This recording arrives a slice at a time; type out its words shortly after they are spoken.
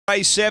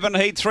Race 7,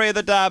 Heat 3 of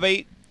the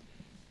Derby.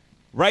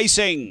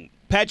 Racing.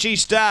 Patchy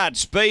start.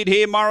 Speed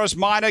here. Morris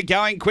Minor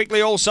going quickly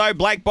also.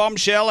 Black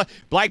Bombshell.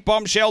 Black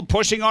Bombshell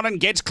pushing on and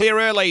gets clear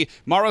early.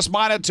 Morris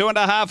Minor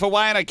 2.5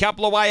 away and a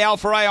couple away.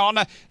 Alpha Aeon.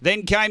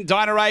 Then came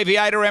Diner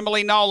Aviator,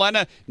 Emily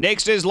Nolan.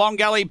 Next is Long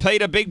Gully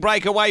Peter. Big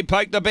breakaway.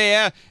 Poke the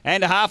Bear.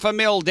 And half a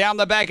mil down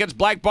the back. It's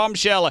Black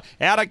Bombshell.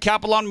 Out a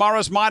couple on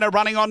Morris Minor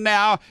running on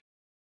now.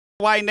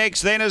 Away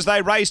next then as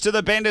they race to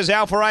the bend is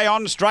Alpha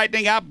Aeon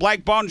straightening up.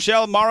 Black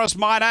Bombshell, Morris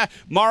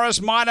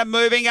Minor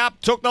moving up,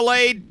 took the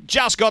lead,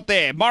 just got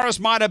there. Morris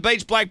Minor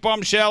beats Black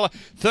Bombshell.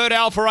 Third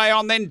Alpha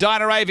Aeon, then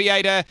Diner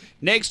Aviator.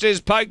 Next is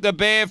Poke the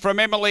Bear from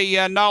Emily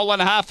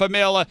Nolan, half a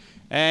mil,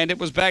 and it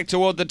was back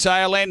toward the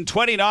tail end.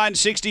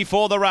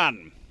 29.64 the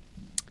run.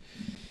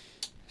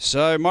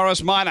 So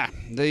Morris Minor,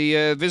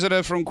 the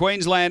visitor from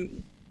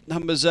Queensland,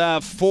 numbers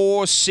are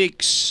 4,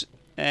 6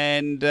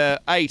 and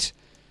 8.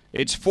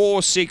 It's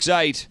 4, 6,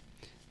 8,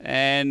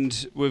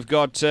 and we've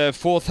got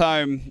fourth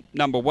home,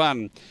 number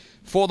 1.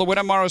 For the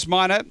winner, Morris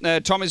Minor,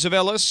 Tommy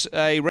Zavellis,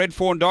 a Red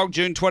Fawn Dog,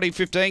 June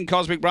 2015,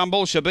 Cosmic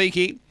Rumble,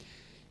 Shabiki.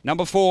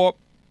 Number 4,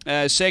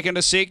 second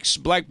to 6,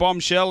 Black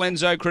Bombshell,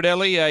 Enzo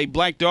Credelli, a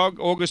Black Dog,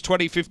 August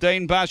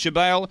 2015, Barsha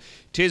Bale,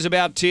 Tears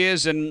About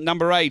Tears, and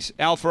number 8,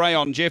 Alpha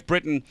Aeon, Jeff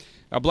Britton,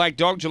 a Black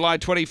Dog, July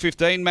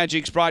 2015,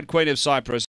 Magic Sprite, Queen of Cyprus.